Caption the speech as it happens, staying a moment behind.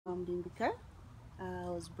Mulimbika. I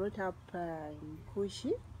was brought up in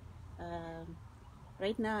Kushi.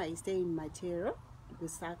 Right now I stay in Matero,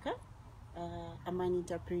 Lusaka. I'm an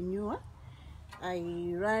entrepreneur.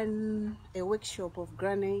 I run a workshop of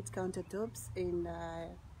granite countertops in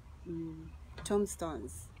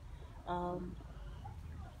Tombstones.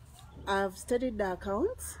 I've studied the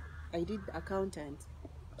accounts. I did accountant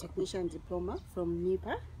technician diploma from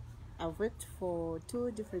NIPA. I've worked for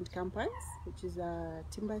 2 different companies, which is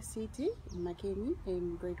Timber City in Makeni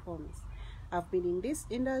and Great Homes. I've been in this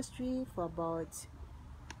industry for about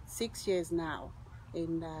 6 years now.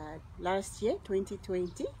 In last year,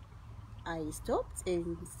 2020, I stopped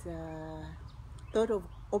and thought of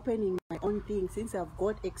opening my own thing since I've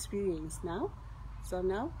got experience now. So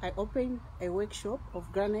now I opened a workshop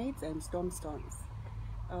of granites and tombstones.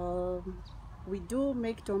 We do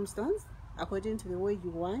make tombstones according to the way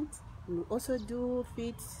you want. We also do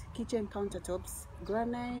fit kitchen countertops,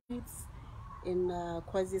 granites, and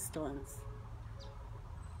quasi stones.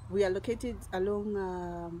 We are located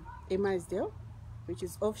along Emersdale, which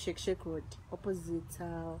is off Shake Road, opposite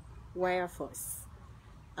Wire Force.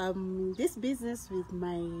 This business with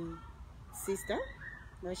my sister,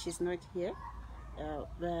 no, she's not here.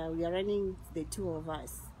 We are running the 2 of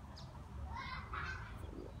us.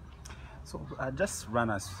 So just run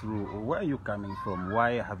us through, where are you coming from?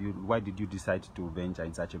 Why did you decide to venture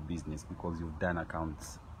in such a business? Because you've done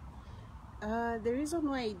accounts. The reason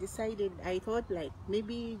why I decided, I thought like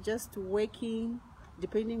maybe just working,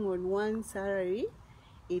 depending on one salary,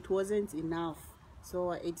 it wasn't enough.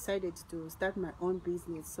 So I decided to start my own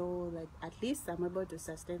business so that at least I'm able to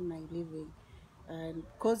sustain my living. And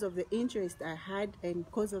because of the interest I had and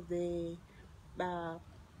because of the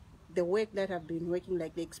work that I've been working,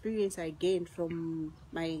 like the experience I gained from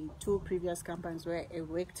my 2 previous companies where I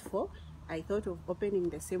worked for, I thought of opening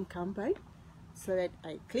the same company so that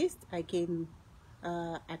at least I can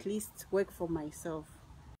at least work for myself.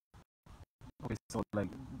 Okay, so like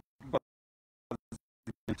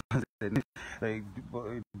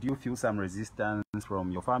do you feel some resistance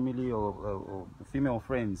from your family or female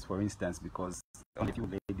friends, for instance, because only few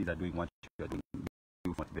ladies are doing what you are doing?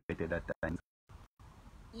 You motivated at times?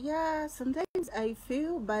 Yeah, sometimes I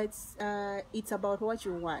feel, but it's about what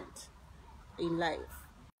you want in life.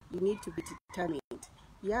 You need to be determined.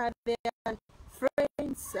 Yeah, there are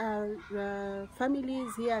friends,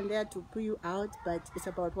 families here and there to pull you out, but it's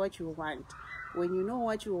about what you want. When you know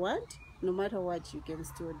what you want, no matter what, you can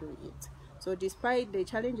still do it. So despite the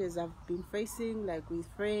challenges I've been facing, like with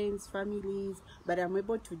friends, families, but I'm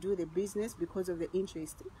able to do the business because of the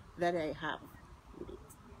interest that I have in it.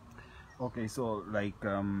 Okay, so like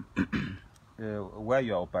where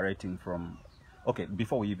you are operating from, okay,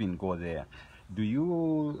 before we even go there, do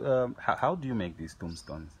you how do you make these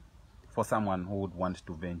tombstones? For someone who would want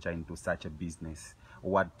to venture into such a business,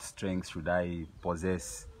 what strengths should I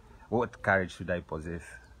possess? What courage should I possess?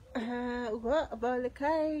 Well, about the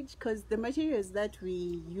courage, because the materials that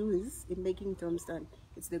we use in making tombstone,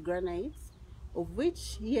 it's the granites, of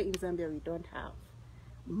which here in Zambia we don't have.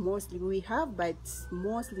 Mostly we have, but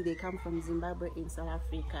mostly they come from Zimbabwe and South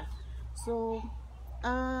Africa. So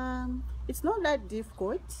it's not that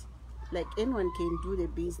difficult. Like anyone can do the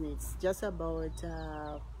business, just about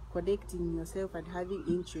connecting yourself and having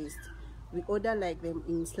interest. We order like them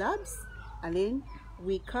in slabs, and then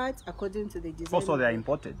we cut according to the design. Also, they are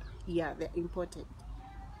imported? Yeah, they're imported.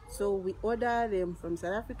 So we order them from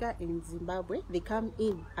South Africa and Zimbabwe. They come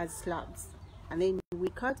in as slabs, and then we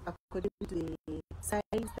cut according to the size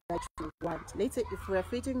that you want. Let's say if we're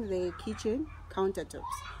fitting the kitchen countertops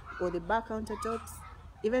or the bar countertops,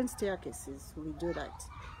 even staircases, we do that.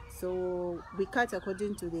 So we cut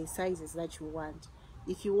according to the sizes that you want.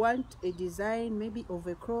 If you want a design maybe of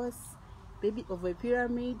a cross, maybe of a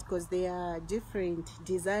pyramid, because there are different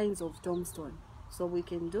designs of tombstone, so we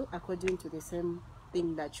can do according to the same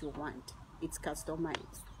thing that you want. It's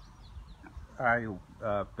customized. I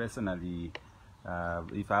personally,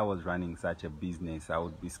 if I was running such a business, I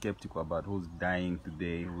would be skeptical about who's dying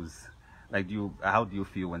today, who's like, how do you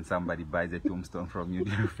feel when somebody buys a tombstone from you?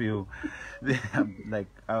 Do you feel like,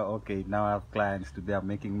 oh, okay, now I have clients today, I'm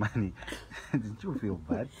making money? Did you feel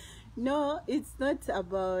bad? No, it's not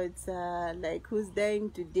about like who's dying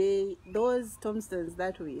today. Those tombstones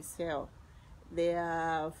that we sell, they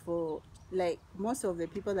are for, like, most of the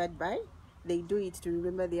people that buy, they do it to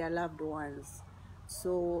remember their loved ones.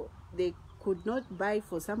 So they could not buy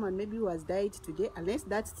for someone maybe who has died today, unless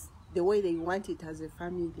that's the way they want it as a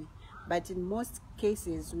family. But in most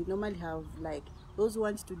cases, we normally have like those who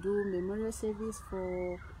want to do memorial service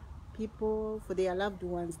for people, for their loved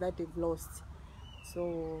ones that they've lost.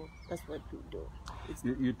 So that's what we do.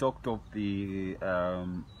 You talked of the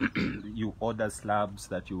you order slabs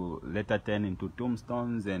that you later turn into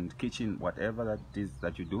tombstones and kitchen, whatever that is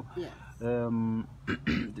that you do. Yes.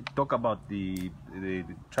 Talk about the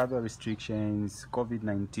travel restrictions,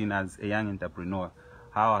 COVID-19 as a young entrepreneur.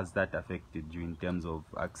 How has that affected you in terms of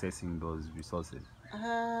accessing those resources?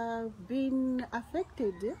 Been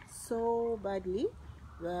affected so badly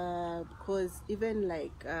because even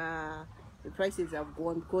like the prices have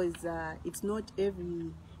gone, because it's not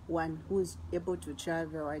everyone who's able to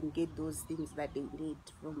travel and get those things that they need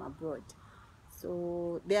from abroad.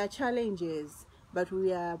 So there are challenges, but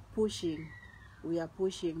we are pushing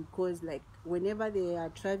because like whenever they are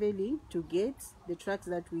traveling to get the trucks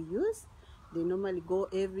that we use, they normally go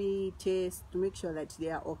every test to make sure that they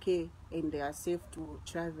are okay and they are safe to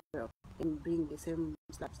travel and bring the same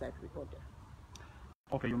slabs that we order.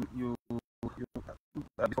 Okay, you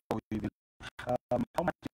before we even, how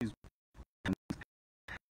much is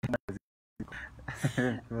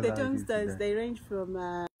the tombstones? They range from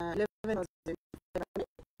 11,000,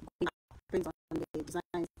 depends on the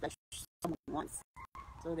designs that someone wants.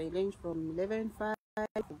 So they range from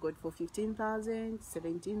 11,500, we've got for 15,000,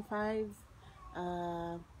 17,500,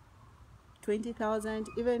 20,000,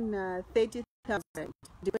 even 30,000.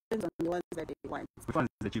 Depends on the ones that they want. Which one is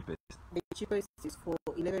the cheapest? The cheapest is for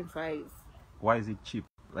 11,500. Why is it cheap?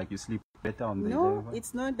 Like you sleep better on the No, 11,500?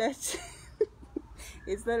 it's not that.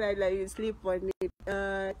 It's not like you sleep on it.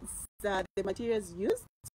 It's the materials used,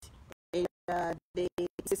 and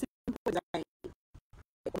it's a simple design.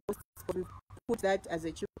 We put that as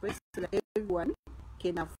a cheapest so that everyone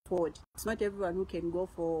can afford. It's not everyone who can go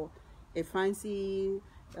for a fancy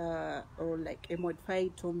or like a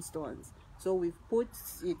modified tombstones. So we've put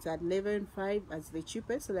it at 11,500 as the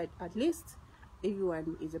cheapest so that at least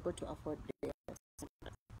everyone is able to afford theirs.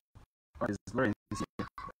 Lawrence is here.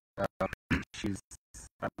 She's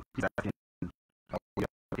asking how we are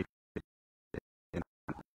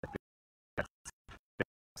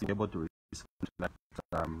able to respond to that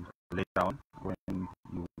later on when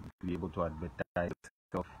you will be able to advertise.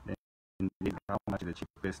 So then how much is the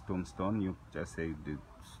cheapest tombstone? You just say the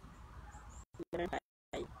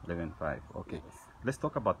 11,500. Okay. Yes. Let's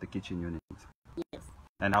talk about the kitchen unit. Yes.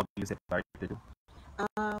 And how do you separate the two?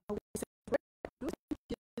 We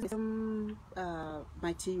separate some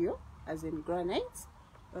material, as in granite.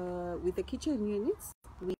 With the kitchen units,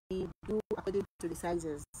 we do according to the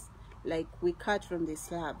sizes. Like we cut from the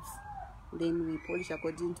slabs, then we polish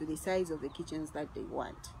according to the size of the kitchens that they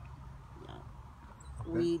want. Yeah.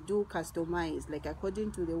 We do customize, like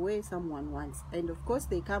according to the way someone wants. And of course,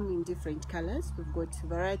 they come in different colors. We've got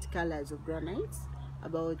variety colors of granites,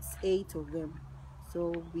 about 8 of them.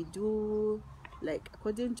 So we do like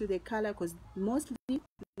according to the color, because mostly like,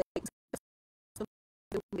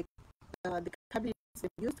 the cabinets they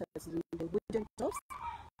use as in the wooden tops.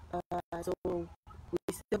 So we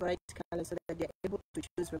see the variety colors so that they're able to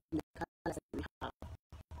choose from the colors that we have.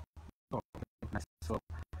 Okay, nice. So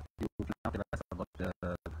you can now tell us about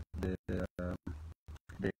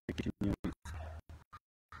the kitchen unit.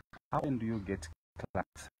 How often do you get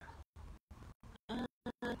clients?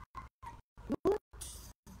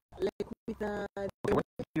 Like with the Okay, when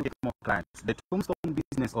do you get more clients? The tombstone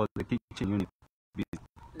business or the kitchen unit business?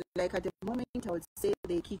 like at the moment, I would say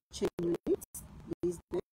the kitchen units business,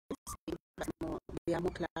 they are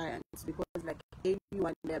more clients because like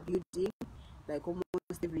everyone they are building like almost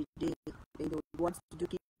every day they want to do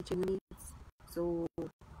kitchen units. So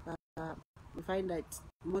we find that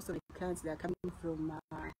most of the clients they are coming from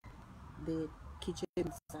the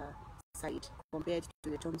kitchen side compared to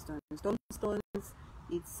the tombstones. Tombstones,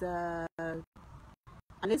 it's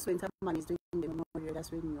unless when someone is doing the memorial,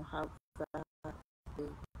 that's when you have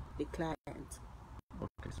the client.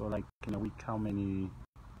 Okay, so like in a week, how many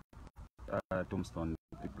tombstones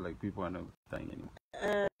like people are not dying anymore?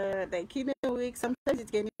 Like in a week, sometimes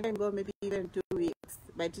it can even go maybe even 2 weeks.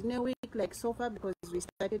 But in a week, like so far, because we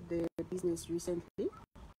started the business recently,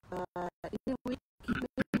 in a week,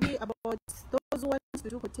 maybe about those ones to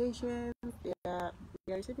do quotations, they are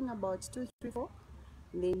receiving about 2, 3, 4.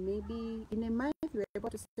 And then maybe in a month, we're able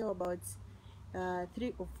to sell about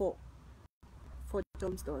 3 or 4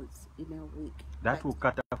 tombstones in a week. That will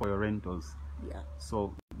cater for your rentals. Yeah.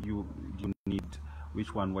 So you need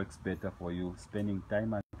which one works better for you, spending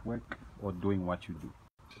time at work or doing what you do?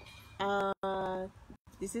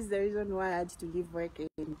 This is the reason why I had to leave work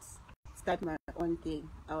and start my own thing.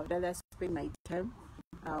 I would rather spend my time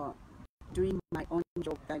doing my own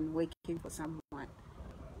job than working for someone.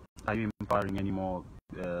 Are you empowering any more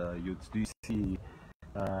youths? Do you see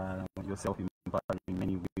yourself empowering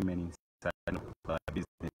many women inside of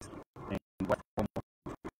business? And what form of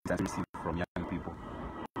resistance you receive from young people?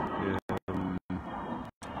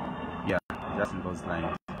 Yeah, just in those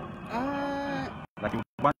lines. Like you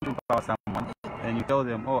want to empower someone and you tell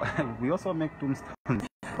them, oh, we also make tombstones.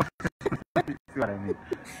 See what I mean?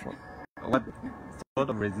 What sort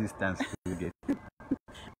of resistance do you get?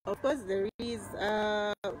 Of course, there is.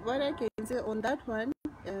 What I can say on that one,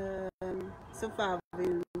 so far I've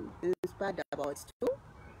been inspired about two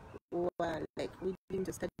who are like willing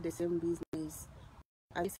to start the same business.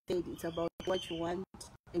 As I said, it's about what you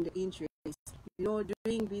want and the interest. You know,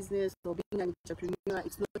 doing business or being an entrepreneur,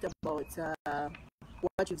 it's not about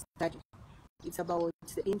what you've studied. It's about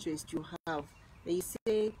the interest you have. They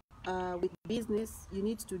say with business, you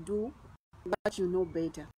need to do what you know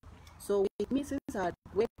better. So with me, since I had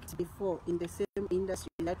worked before in the same industry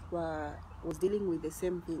that was dealing with the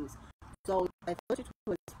same things, so I thought it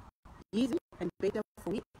was easy and better for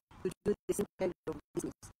me to do the same kind of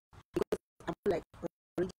business because I'm like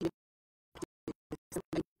originally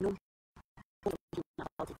I know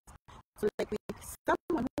about it. So like with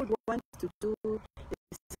someone who would want to do the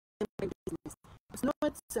same kind of business, it's not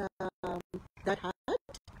that hard.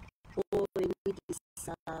 All they need is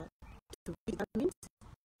to be determined,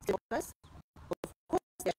 stay focused. Of course,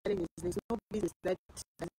 there are challenges. There's no business that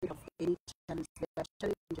doesn't have any challenges. There are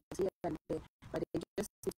challenges here and there, but they just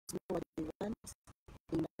need to know what they want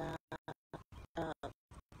in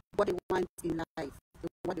what they want in life,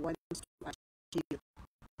 what they want to achieve.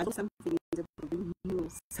 I know something is able to bring you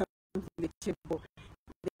something achievable.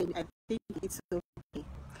 Then I think it's okay.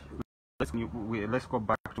 Let's go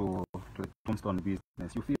back to the tombstone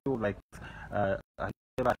business. You feel like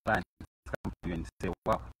ever client come to you and say,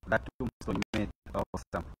 wow, that tombstone you made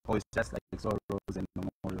awesome, or it's just like sorrows and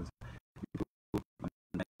memorials. You do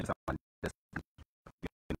someone just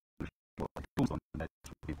tombstone that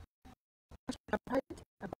you give. I've heard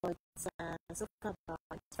about so far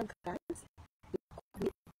about some clients who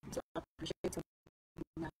to appreciate our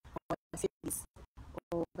service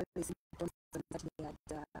or what is tombstone that they had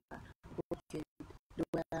worked. They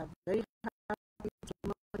were very happy to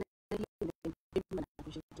money and they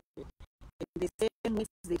appreciated it. And the same way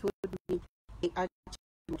they told me they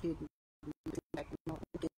actually motivated me like, no,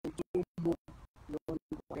 we can do more beyond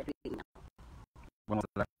what we're doing now. When was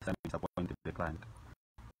the last time you disappointed the client?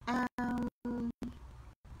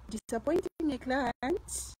 Disappointing a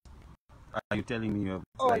client. Are you telling me you're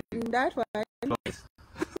like, in that one?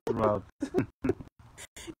 Throughout.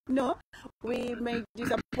 No, we may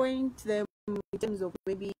disappoint them in terms of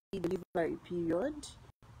maybe delivery period,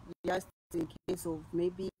 just in case of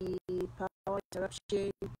maybe power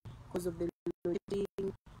interruption because of the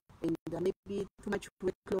loading and maybe too much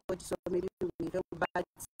workload, so maybe we feel bad.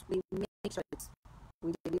 We make sure that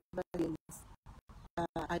we deliver things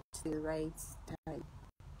at the right time.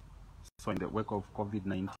 So in the wake of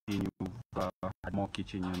COVID-19, you've had more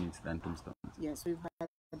kitchen units than tombstones? Yes, we've had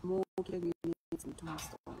more kitchen units than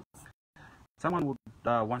tombstones. Someone would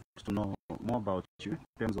want to know more about you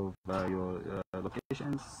in terms of your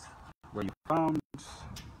locations, where you found,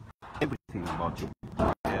 everything about you.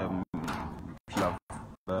 If you have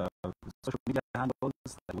social media handles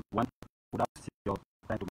that would want to put out your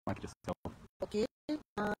time to market yourself. Okay.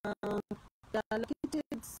 They are located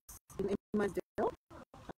in Masdale.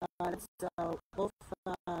 That's off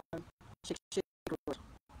Shek Road.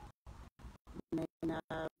 And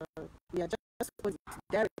we are just opposite,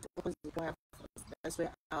 direct opposite where that's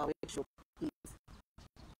where our workshop is.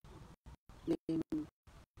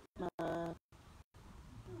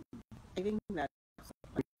 I think that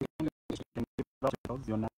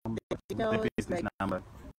your number, the business number.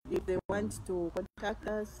 If they want to contact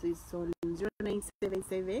us, it's on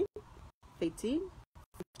 0977 13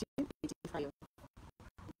 15 85.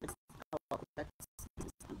 That's our contact.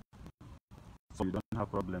 So you don't have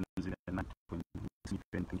problems in the night when you sleep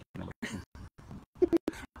and thinking about it?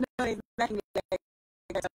 No, it's nothing like that.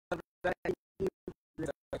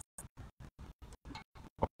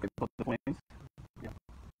 Okay, what's the full names? Yeah.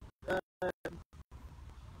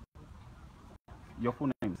 Your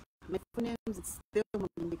full names? My full name is Thelma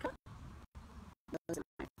Mulimbika. Those are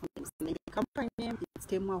my full names. The company name is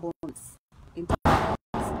Thelma Homes.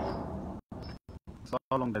 So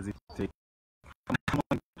how long does it take?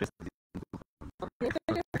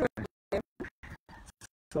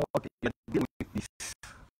 So okay, you're dealing with this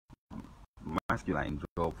masculine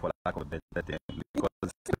job, for lack of a better term,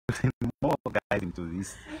 because there's more guys into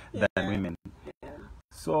this than women. Yeah.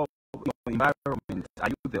 So your environment, are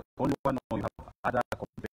you the only one, or you have other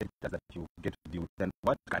competitors that you get to deal with? And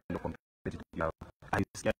what kind of competitors do you have? Are you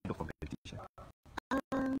scared of competition?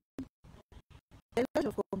 A lot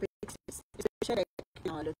of competitors, especially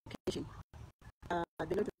in our location. A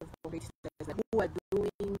lot of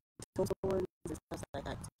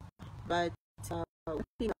But one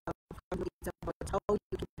thing I've found is about how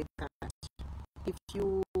you keep the cash. If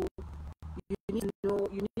you need to know,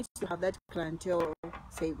 you need to have that clientele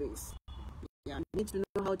service. Yeah, you need to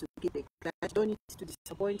know how to keep the client. You don't need to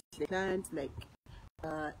disappoint the client like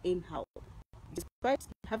anyhow. Despite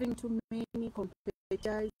having too many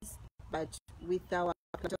competitors, but with our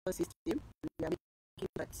clientele system, we are making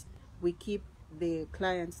that we keep the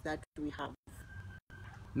clients that we have.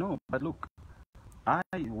 No, but look, I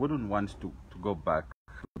wouldn't want to go back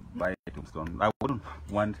to buy Tombstone. I wouldn't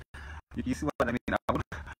want. You see what I mean? I would,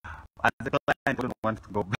 as a client, I wouldn't want to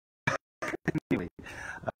go back. Anyway,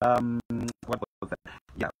 what was that?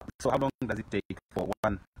 Yeah. So how long does it take for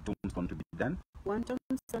one Tombstone to be done? One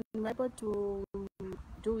Tombstone, we're able to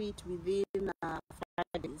do it within 5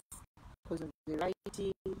 days because of the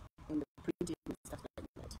writing and the printing and stuff like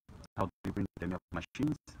that. How do you print them? You have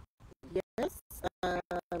machines? Yes,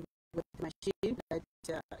 with the machine that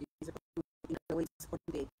is able to invoice on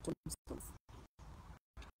the Tombstones.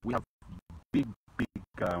 We have big,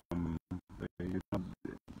 you know,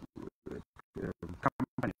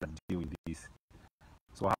 companies that deal with this.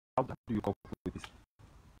 So how do you cope with this?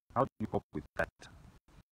 How do you cope with that?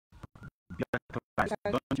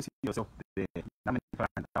 Don't you see yourself there? How many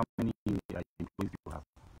clients, how many employees you have?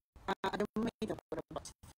 At the moment, I've got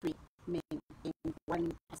about 3 men and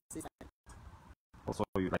 1 assistant. Also,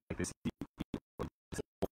 you like the CEO?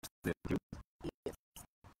 Yes.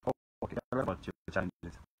 Oh, okay. What about your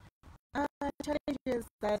challenges? Challenges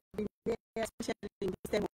that have been there, especially in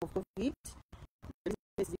this time of COVID. The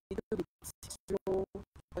business is a little bit slow.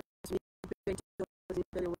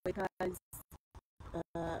 Workers,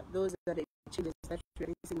 those are the challenges that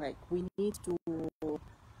we're facing. Like, we need to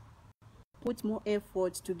put more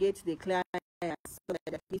effort to get the clients so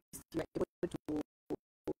that at least you are able to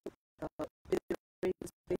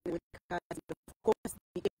of course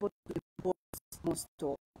be able to import more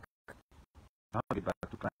stock. I'll get back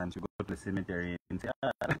to clients. You go to the cemetery and say,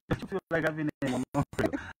 don't you feel like having a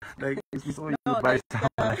memorial? Like, it's so you buy stuff.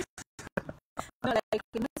 No, like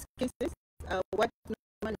in most cases, what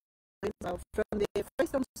from the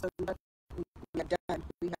first Tombstone that we had done,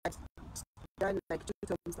 we had done like 2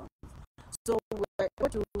 Tombstones. So we were able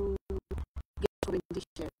to get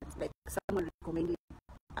recommendations, like someone recommended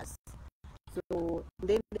us. So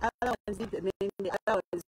then the other ones did, and then the other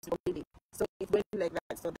ones recommended. So it went like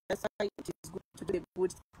that. So that's why it is good to do a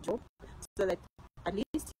good job, so that at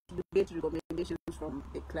least you get recommendations from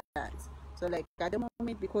the clients. So like at the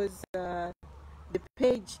moment, because the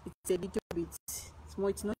page it's a little bit small,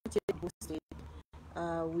 it's not yet boosted.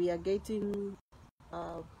 We are getting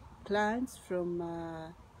clients from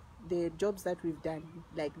the jobs that we've done,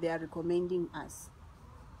 like they are recommending us.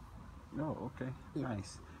 Oh, okay, yeah.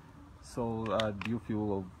 Nice. So, do you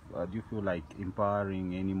feel like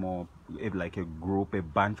empowering any more, like a group, a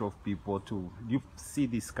bunch of people to? Do you see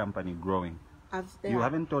this company growing? You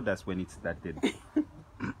haven't told us when it started.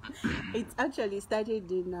 It actually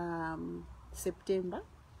started in September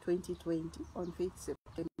 2020, on 5th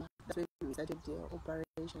September. That's when we started the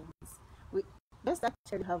operations. We just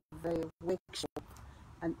actually have a workshop,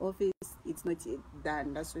 an office. It's not yet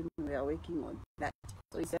done. That's when we are working on that.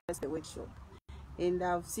 So it's just a workshop. And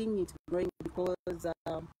I've seen it growing because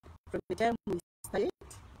from the time we started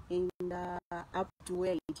and up to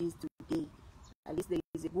where it is today, at least there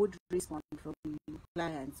is a good response from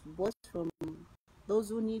clients, both from those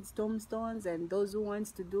who need tombstones and those who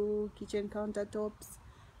want to do kitchen countertops,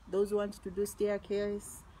 those who want to do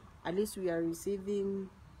staircase. At least we are receiving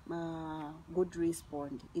good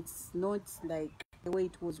response. It's not like the way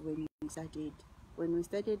it was when we started. When we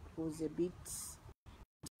started, it was a bit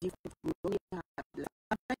different. We only had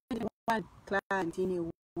one client in a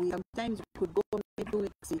week. Sometimes we could go maybe 2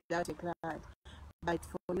 weeks without a client. But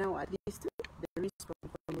for now, at least the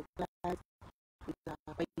response from the client is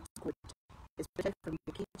quite good, especially from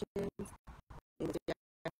the kitchens.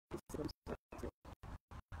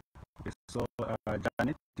 So,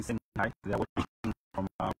 Janet is saying hi. They are watching from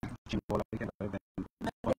Chimbola. Thank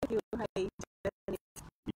you. Hi, Janet.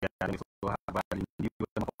 Yeah, and so have a new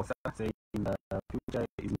officer saying in the future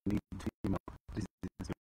is need to, this is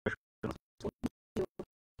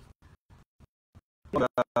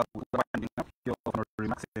winding up your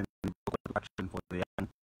remarks and go to action for the young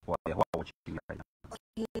who are watching right now.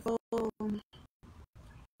 Okay, I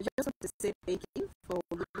just want to say thank you for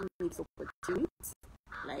giving me this opportunity,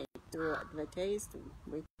 like to advertise, to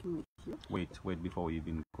working with you. Wait, before we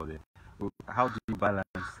even go there. How do you balance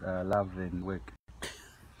love and work?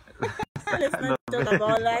 Let's not talk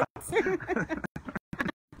about that.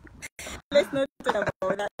 Let's not talk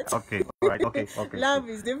about that. Okay, all right, okay. Love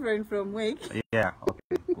is different from work. Yeah,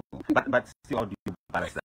 okay, cool. but still, how do you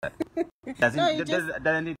balance that?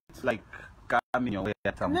 Doesn't it like come in your way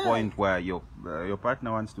at some point where your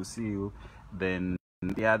partner wants to see you, then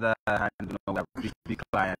the other hand, you know, we have big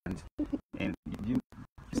client, and you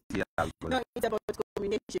see how it goes. No, it's about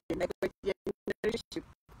communication. Like in a relationship,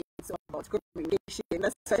 it's about communication.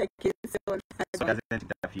 That's what I can say all the time. So it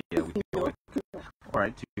doesn't interfere with your work. All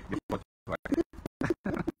right,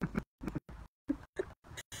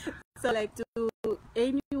 So, like, to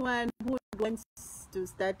anyone who wants to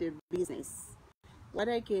start a business, what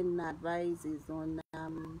I can advise is on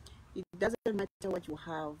it doesn't matter what you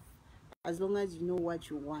have, as long as you know what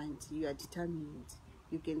you want, you are determined,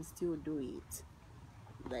 you can still do it.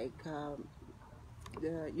 Like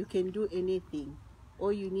you can do anything.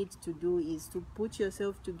 All you need to do is to put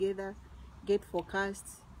yourself together, get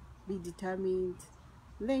focused, be determined,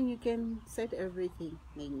 then you can set everything,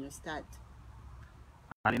 then you start.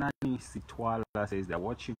 Alinani Sitwala says they're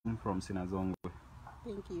watching from Sinazongwe.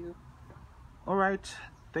 Thank you. All right,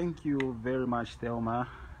 thank you very much, Thelma,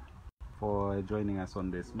 for joining us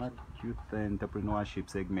on the Smart Youth Entrepreneurship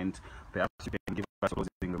segment. Perhaps you can give us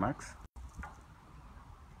closing remarks,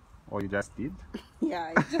 or you just did?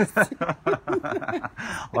 Yeah, I just.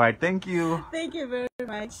 All right, thank you. Thank you very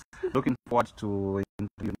much. Looking forward to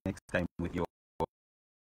interview next time with your